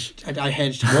you hedge? I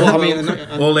hedged.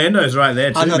 Orlando's right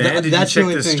there too, man. Did you check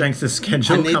the thing. strength of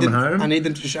schedule coming home? I need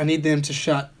them to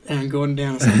shut Aaron Gordon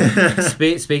down. Or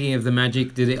something. Speaking of the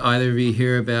Magic, did either of you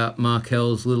hear about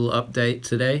Markel's little update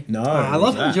today? No. I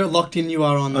love how you're locked in. You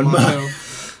are on the Markel.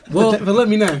 Well, but let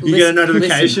me know. You get a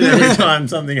notification every time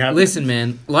something happens. Listen,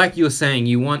 man, like you were saying,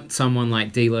 you want someone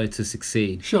like D'Lo to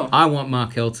succeed. Sure. I want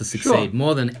Markel to succeed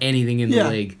more than anything in the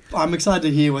league. I'm excited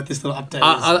to hear what this little update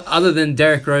is. Other than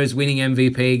Derrick Rose winning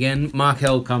MVP again,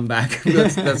 Markel come back.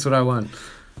 That's what I want.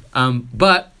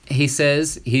 But he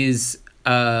says his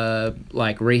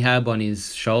rehab on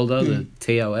his shoulder, the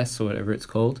TOS or whatever it's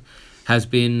called, has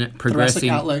been progressing.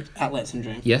 Thoracic outlet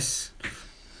syndrome. Yes.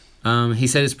 He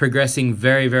said it's progressing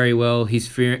very, very well. He's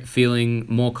feeling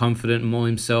more confident, more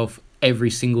himself. every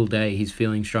single day he's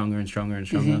feeling stronger and stronger and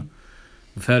stronger. Mm-hmm.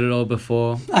 We've heard it all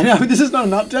before. I know, this is not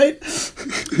an update.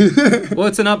 Well,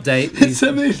 it's an update. It's,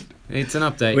 I mean, It's an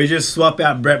update. We just swap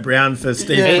out Brett Brown for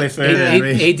Steve Yeah. Clifford. and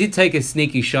we- He did take a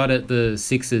sneaky shot at the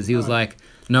Sixers. He was like,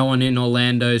 no one in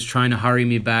Orlando is trying to hurry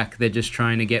me back. They're just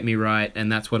trying to get me right,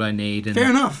 and that's what I need. And fair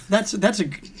enough. That's a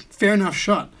fair enough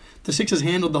shot. The Sixers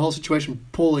handled the whole situation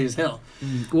poorly as hell.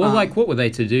 Well, like, what were they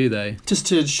to do, though? Just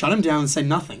to shut him down and say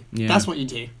nothing. Yeah. That's what you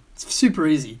do. It's super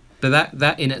easy. But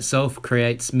that in itself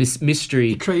creates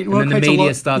mystery. It create- and well, then it the creates a media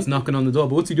lot- starts knocking on the door.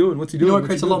 But what's he doing? What's he You doing? know what What's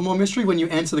creates he a lot doing? more mystery? When you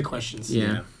answer the questions.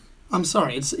 Yeah. I'm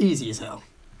sorry, it's easy as hell.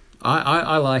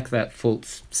 I like that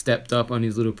Fultz stepped up on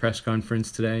his little press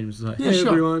conference today and was like, Yeah, hey, sure.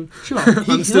 everyone. Sure.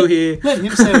 I'm still here. Let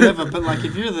him say whatever, but like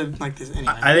if you're the like this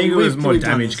anyway. I think it was more we've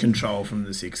done damage this. control from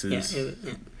the Sixers.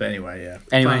 Yeah. But anyway, yeah.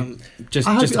 Anyway, Um, just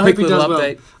I hope- a I quick hope he little does well.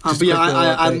 update. Just But a yeah, quick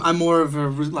little update. I'm more of a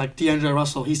like D'Angelo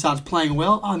Russell. He starts playing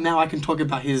well. Oh, now I can talk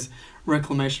about his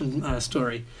reclamation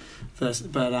story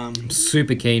first. But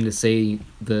Super keen to see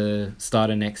the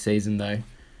start of next season, though.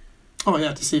 oh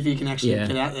yeah, to see if he can actually Yeah.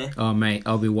 get out there. Oh, mate,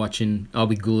 I'll be watching. I'll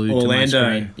be glued to my Orlando,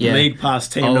 screen. Yeah. league pass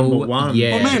team Oh, number one.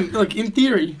 yeah. Well, man, look, in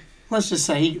theory, let's just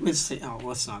say let's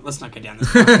not go down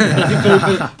this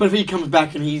path. but if he comes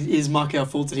back and he is Markel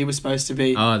Fultz that he was supposed to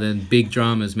be, Oh, then big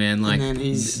dramas, man. Like, then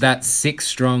he's- that 6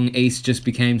 strong East just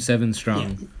became 7 strong.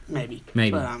 yeah, maybe.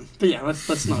 Maybe. But yeah,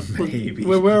 let's not. Maybe.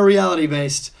 We're a reality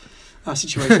based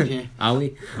situation here. Are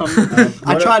we?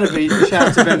 I try to be.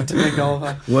 Shout out to Ben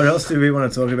Golfer. What else do we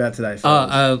want to talk about today,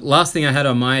 fellas? Last thing I had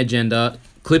on my agenda,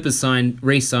 Clippers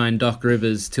re-signed Doc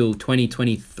Rivers till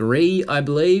 2023, I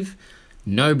believe.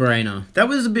 No brainer. That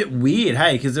was a bit weird,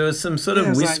 hey, because there was some sort Yeah, of it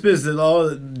was whispers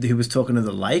that he was talking to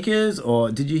the Lakers, or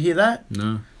did you hear that?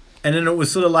 No. And then it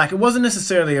was sort of like, it wasn't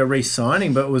necessarily a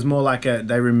re-signing, but it was more like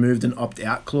they removed an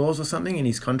opt-out clause or something in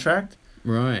his contract.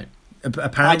 Right.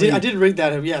 Apparently, I did read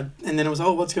that, yeah, and then it was,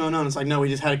 oh, what's going on? It's like, no, we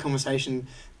just had a conversation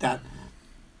that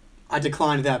I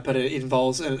declined that, but it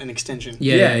involves an extension.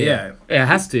 Yeah. It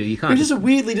has to. You It can't. was just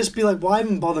weirdly just be like, why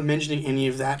even bother mentioning any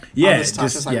of that Yeah, other stuff?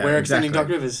 just- It's like, yeah, we're extending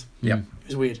exactly. Doc Rivers. Yep. It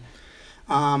was weird.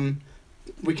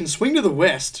 We can swing to the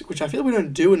West, which I feel we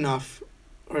don't do enough.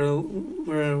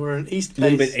 We're an East a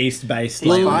little base. bit East-based.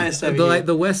 Well, like- biased over here.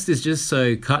 the West is just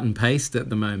so cut and paste at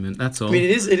the moment. That's all. I mean,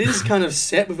 it is kind of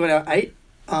set. We've got our 8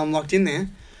 locked in there.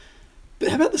 But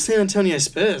how about the San Antonio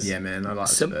Spurs? Yeah, man, I like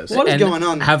So- Spurs. What is And going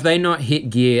on? Have they not hit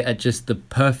gear at just the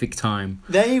perfect time?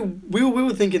 We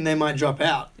were thinking they might drop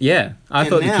out. Yeah, I And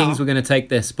thought now- the Kings were going to take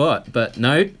their spot, but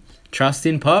no. Trust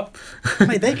in Pop.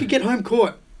 Mate, they could get home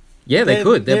court. Yeah, they They're-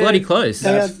 could. They're they're- bloody close.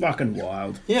 they- That's fucking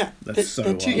wild. Yeah, That's so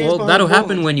they're 2 wild. games Well, behind that'll happen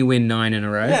Portland. when you win 9 in a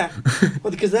row. Yeah,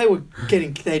 well, because they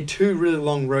had 2 really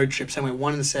long road trips. They went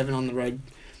 1 and 7 on the road,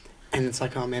 and it's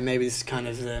like, oh man, maybe this is kind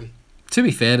of the. To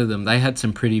be fair to them, they had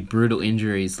some pretty brutal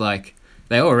injuries. Like,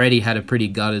 they already had a pretty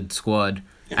gutted squad.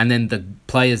 Yeah. And then the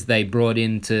players they brought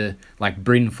into, like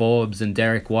Bryn Forbes and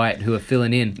Derek White, who are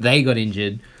filling in, they got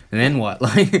injured. And then what?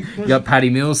 Like, you got Patty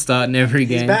Mills starting every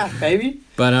He's game. back, baby.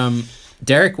 But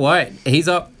Derek White, he's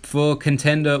up for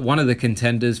one of the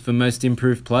contenders for most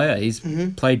improved player. He's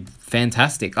played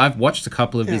fantastic. I've watched a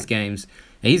couple of his Mm-hmm. Yeah. games.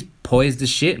 He's poised as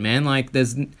shit, man. Like,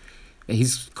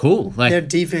 he's cool. Like, Their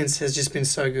defense has just been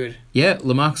so good. yeah,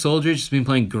 Lamarcus Aldridge has been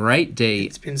playing great D.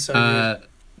 It's been so good.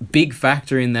 Big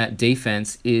factor in that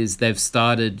defense is they've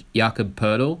started Jakob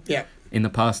Poeltl Yeah, in the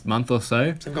past month or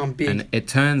so. they've gone big. And it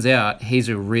turns out he's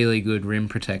a really good rim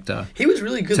protector. He was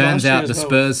really good. Turns last year out as the well.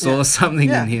 Spurs saw Yeah. something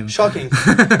Yeah, in him. shocking,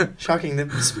 shocking.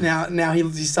 Now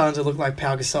he's starting to look like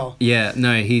Pau Gasol. Yeah,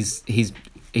 no, he's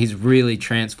really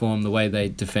transformed the way they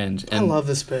defend. I love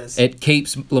the Spurs. It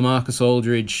keeps Lamarcus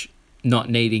Aldridge not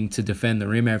needing to defend the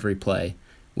rim every play,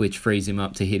 which frees him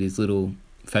up to hit his little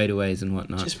fadeaways and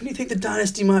whatnot. Just when you think the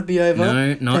dynasty might be over,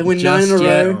 No, not they win just 9 in a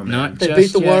yet. row. Oh, man. Not They just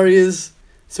beat the yet. Warriors.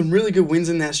 Some really good wins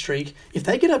in that streak. If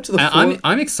they get up to the I'm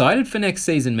fourth, excited for next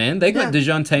season, man. They got Yeah.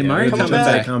 DeJounte Murray come coming back.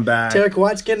 back. Come back. Derek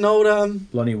White's getting older.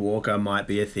 Lonnie Walker might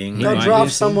be a thing. He They'll might draft be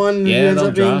a someone thing. who Yeah, ends they'll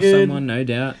up being draft good. someone, no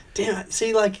doubt. Damn,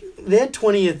 see, like their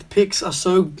 20th picks are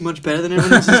so much better than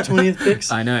everyone else's 20th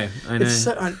picks. I know.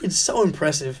 It's so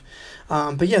impressive.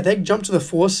 But yeah, they jumped to the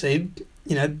 4th seed.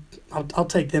 You know, I'll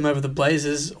take them over the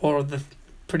Blazers or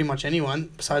pretty much anyone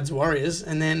besides the Warriors,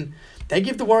 and then they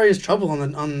give the Warriors trouble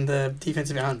on the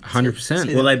defensive end.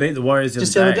 100%. Well, they beat the Warriors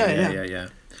Just the the other other day. day, Yeah.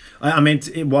 I mean,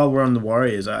 while we're on the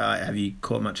Warriors, have you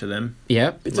caught much of them?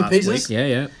 Yeah. Bits and last pieces. week?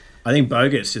 Yeah. I think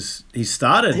Bogut's he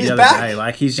started He's the other back. day.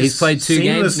 Like he's played 2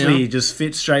 games now. seamlessly just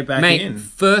fit straight back Mate, in.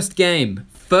 first game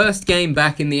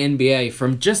back in the NBA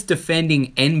from just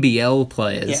defending NBL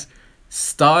players. Yeah.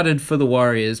 started for the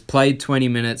Warriors, played 20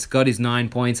 minutes, got his 9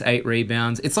 points, 8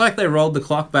 rebounds. It's like they rolled the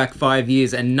clock back 5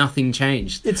 years and nothing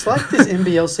changed. It's like this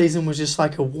NBL season was just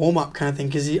like a warm-up kind of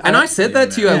thing. And I said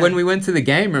that to you Yeah. when we went to the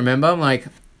game, remember? I'm like,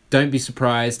 don't be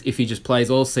surprised if he just plays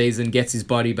all season, gets his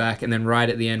body back, and then right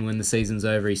at the end when the season's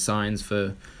over, he signs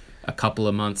for a couple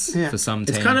of months for some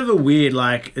team. It's kind of a weird,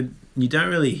 like, you don't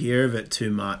really hear of it too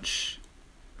much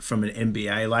from an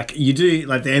NBA. Like, you do,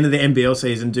 like, the end of the NBL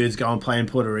season, dudes go and play in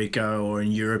Puerto Rico or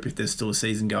in Europe if there's still a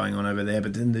season going on over there.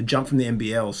 But then the jump from the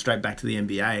NBL straight back to the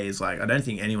NBA is like, I don't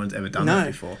think anyone's ever done that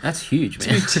before. That's huge,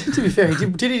 man. To be fair,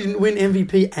 did he win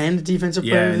MVP and Defensive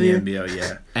Player Yeah, of in the Year? the NBL,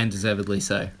 yeah. And deservedly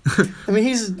so. I mean,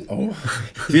 he's...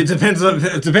 It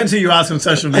depends who you ask on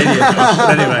social media.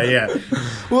 But anyway, yeah.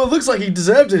 Well, it looks like he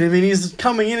deserved it. I mean, he's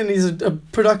coming in and he's a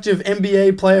productive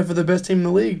NBA player for the best team in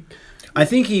the league. I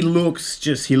think he looks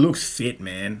fit,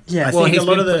 man. Yeah. I Well,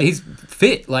 think he's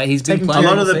fit. Like, he's been Taking playing a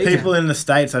lot all of the season. people in the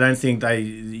States, I don't think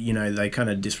they kind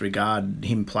of disregard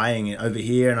him playing over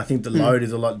here. And I think the load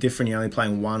is a lot different. You're only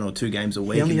playing 1 or 2 games a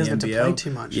week He only in the doesn't NBL. have to play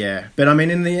too much. Yeah. But I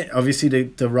mean, obviously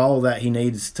the role that he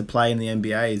needs to play in the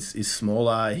NBA is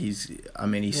smaller. He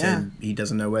said he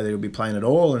doesn't know whether he'll be playing at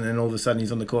all. And then all of a sudden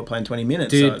he's on the court playing 20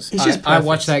 minutes. Dude, So He's just I perfect.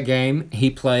 watched that game. He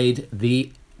played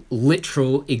the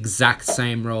literal exact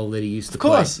same role that he used to Of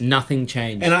course. play. Nothing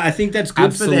changed. and I think that's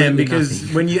good for them Absolutely because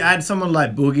nothing. when you add someone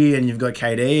like Boogie and you've got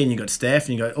KD and you've got Steph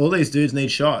and you've got all these dudes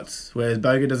need shots, whereas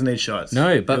Bogut doesn't need shots.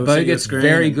 No, but He'll set you a Bogut's screen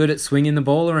very and- good at swinging the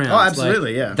ball around. Oh,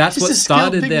 absolutely, yeah. That's Just what a skilled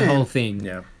started big their man. whole thing.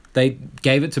 Yeah. They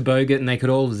gave it to Bogut and they could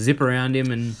all zip around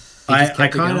him and he just I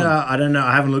kept it kind of, going. I don't know,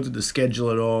 I haven't looked at the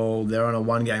schedule at all. They're on a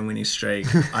 1-game winning streak.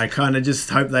 I kind of just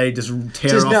hope they just tear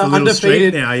Just off now a little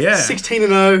undefeated. streak now, yeah.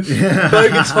 16-0.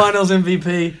 Bogut's Finals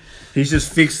MVP. He's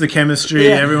just fixed the chemistry.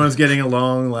 Yeah. Everyone's getting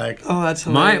along. Like, Oh, that's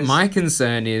My hilarious. my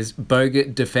concern is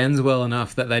Bogut defends well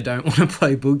enough that they don't want to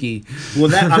play Boogie. well,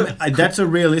 that's a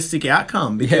realistic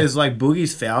outcome because like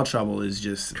Boogie's foul trouble is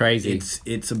just Crazy.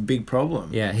 It's a big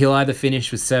problem. Yeah, he'll either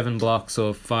finish with 7 blocks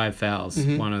or 5 fouls,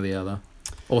 Mm-hmm. one or the other,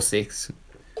 or 6.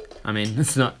 I mean,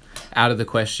 it's not out of the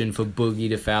question for Boogie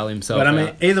to foul himself But I mean,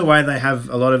 out. either way, they have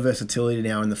a lot of versatility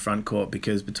now in the front court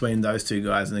because between those two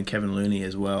guys and then Kevin Looney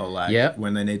as well, like Yep.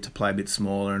 when they need to play a bit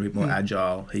smaller and a bit more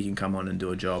agile, he can come on and do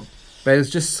a job. But it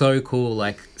was just so cool,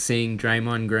 like, seeing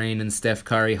Draymond Green and Steph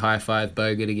Curry high-five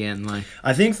Bogut again. Like,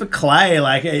 I think for Clay,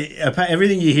 like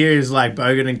everything you hear is like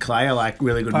Bogut and Clay are like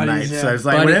really good Buddies, mates. yeah. So it's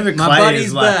like Buddy- whenever my Clay buddy's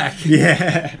is like, back.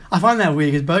 yeah, I find that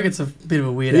weird because Bogut's a bit of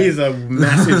a weirdo. he's a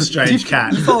massive strange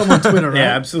cat. You follow him on Twitter, right?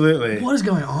 Yeah, absolutely. What is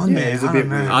going on Yeah, there? he's a I bit don't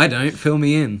know. weird. I don't, fill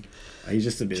me in. He's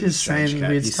just a bit Just of a strange saying cat.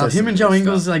 weird He stuff. says Him and some Joe weird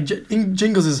Ingles, stuff. like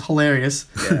Jingles is hilarious.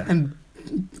 Yeah. And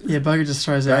yeah, Bogut just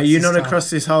throws out. Are you some not stuff. across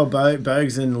this whole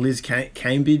Bogues and Liz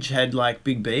Cambridge had like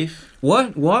big beef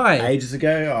What? Why? ages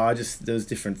ago? Oh, there was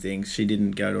different things. She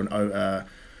didn't go to an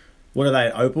what are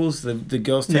they? Opals, the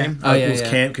girls' Yeah. team. Oh, yeah, Opals yeah.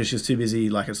 camp because she was too busy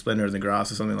like at Splendor in the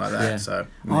Grass or something like that. Yeah. So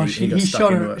Oh, he he stuck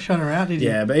shot into her, it. shot her out. Did he?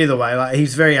 Yeah, but either way, like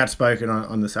he's very outspoken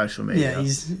on the social media. Yeah,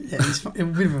 he's a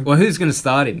bit of a. Well, who's going to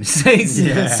start him? He's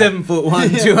Yeah.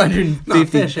 7'1", Yeah. 250, No,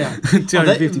 fair shout.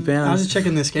 250 I was pounds. just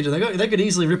checking their schedule. They could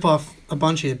easily rip off a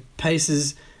bunch of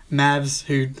Pacers, Mavs,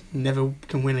 who never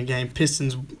can win a game,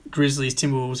 Pistons, Grizzlies,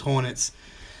 Timberwolves, Hornets.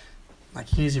 Like,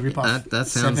 you can easily rip off. That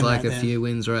sounds 7 like right a there. few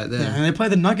wins right there. Yeah, and they play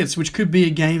the Nuggets, which could be a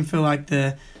game for like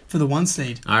the 1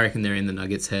 seed. I reckon they're in the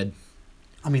Nuggets' head.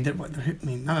 I mean, they're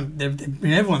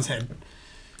in everyone's head.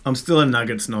 I'm still a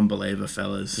Nuggets non-believer,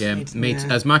 fellas. Yeah, It's- me yeah.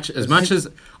 as much as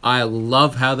I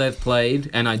love how they've played,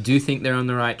 and I do think they're on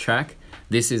the right track.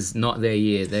 This is not their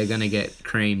year. They're going to get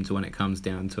creamed when it comes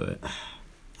down to it.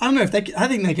 I don't know if I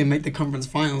think they can make the conference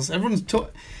finals.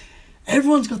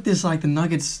 Everyone's got this like the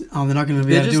Nuggets. Oh, they're not going to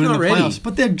be They're able to do it just in the not ready. playoffs.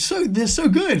 But they're so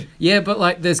good. Yeah, but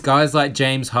like there's guys like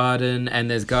James Harden and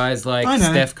there's guys like I know.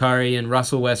 Steph Curry and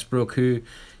Russell Westbrook who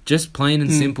just plain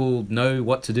and simple know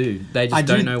what to do. They just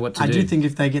don't know what to do. I do think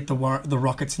if they get the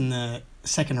Rockets in the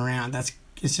second round,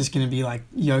 it's just going to be like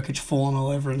Jokic falling all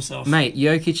over himself. Mate,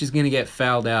 Jokic is going to get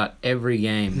fouled out every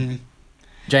game. Mhm.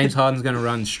 James Harden's going to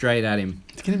run straight at him.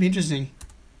 It's going to be interesting.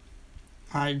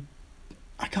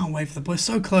 I can't wait for the boys.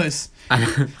 So close. I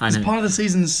This know. part of the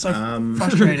season is so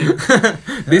frustrating.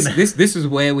 frustrating. This is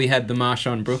where we had the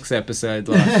Marshawn Brooks episode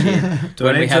last year Do I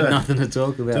when we need had to- nothing to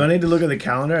talk Do I about. need to look at the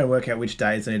calendar and work out which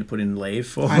days I need to put in leave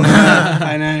for?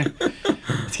 I know.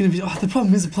 It's going to be. Oh, the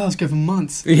problem is the playoffs go for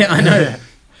months. Yeah, I know.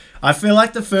 I feel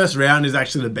like the first round is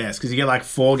actually the best because you get like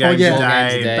 4 games, yeah. a 4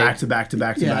 games a day, day. back to back to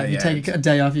back to Yeah, back. you take a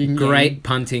day off. You can Great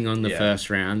punting on the Yeah.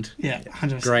 first round. Yeah,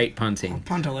 100%. Great punting.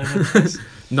 Punt all over the place.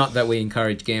 Not that we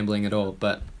encourage gambling at all,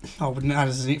 but Oh, but that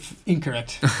is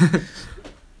incorrect.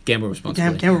 Gamble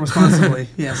responsibly. Gamble responsibly,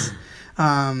 yes.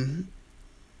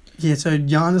 Yeah, so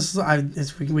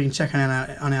Giannis, we can check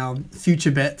on our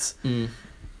future bets.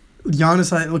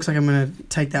 Giannis, it looks like I'm going to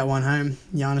take that one home.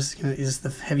 Giannis is the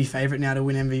heavy favourite now to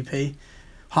win MVP.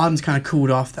 Harden's kind of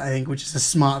cooled off, I think, which is a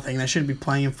smart thing. They shouldn't be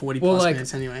playing him 40-plus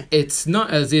minutes anyway. It's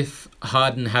not as if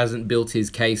Harden hasn't built his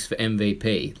case for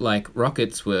MVP. Like,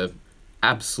 Rockets were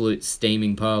absolute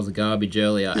steaming piles of garbage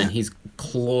earlier, and he's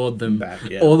clawed them Back,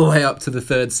 yeah. all the way up to the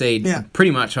third seed, Yeah.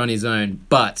 pretty much on his own.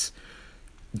 But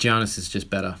Giannis is just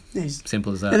better. Yeah,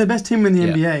 Simple as that. they're the best team in the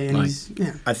Yeah, NBA, and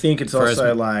like- I think it's For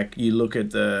also us- like you look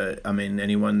at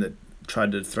anyone that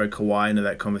tried to throw Kawhi into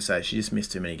that conversation, he just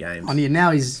missed too many games.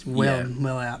 now he's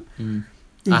well out.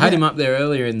 I had him up there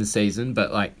earlier in the season,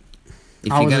 but like,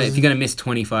 if you're gonna miss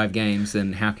 25 games,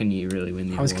 then how can you really win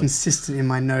the I was award? consistent in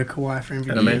my no Kawhi for MVP.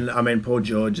 And I mean, Paul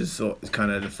George is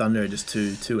kind of the Thunder, are just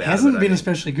too out. Hasn't of it, been I think.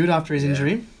 especially good after his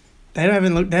injury. They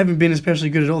haven't been especially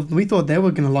good at all. We thought they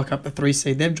were going to lock up the 3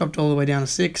 seed. They've dropped all the way down to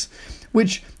 6,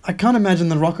 which I can't imagine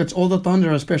the Rockets or the Thunder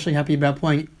are especially happy about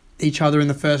playing each other in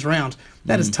the first round.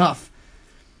 That is tough.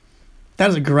 That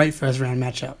is a great first round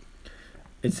matchup.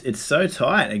 It's so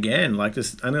tight again. Like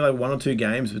there's only like 1 or 2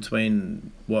 games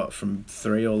between from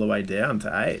 3 all the way down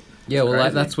to 8. Yeah, well,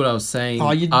 Crazy. that's what I was saying.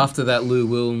 Oh, After that Lou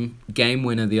Will game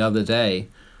winner the other day,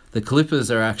 the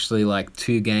Clippers are actually like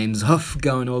 2 games off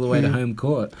going all the way to home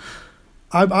court.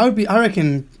 I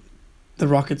reckon the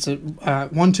Rockets are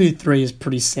 1, 2, 3 is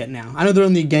pretty set now. I know they're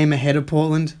only a game ahead of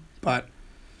Portland, but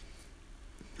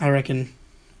I reckon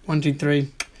 1, 2, 3,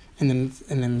 and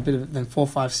then 4,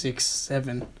 5, 6,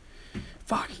 7.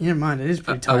 Fuck, never mind. It is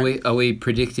pretty tight. Are we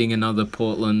predicting another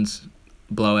Portland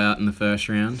blowout in the first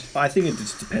round? I think it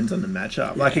just depends on the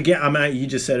matchup. Like again, I mean, you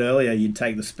just said earlier you'd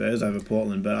take the Spurs over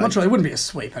Portland, but Not sure. It wouldn't be a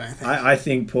sweep, I don't think. I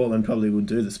think Portland probably would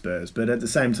do the Spurs, but at the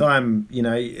same time, you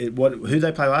know, who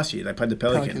they play last year? They played the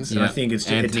Pelicans. And Yeah. I think it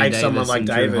Anthony takes someone Davis like and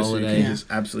Drew Davis who Holiday. can Yeah. just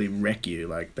absolutely wreck you.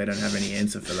 Like they don't have any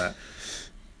answer for that.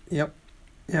 Yep.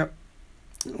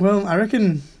 Well, I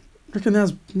reckon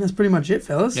that's pretty much it,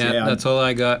 fellas. Yeah, Yeah. that's all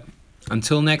I got.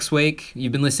 Until next week,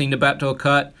 you've been listening to Backdoor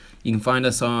Cut. You can find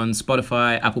us on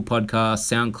Spotify, Apple Podcasts,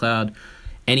 SoundCloud,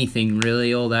 anything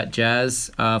really, all that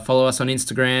jazz. Follow us on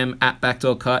Instagram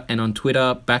 @Backdoor Cut and on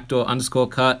Twitter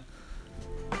 @Backdoor_Cut.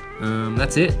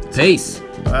 That's it. Peace.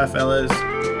 Bye, fellas.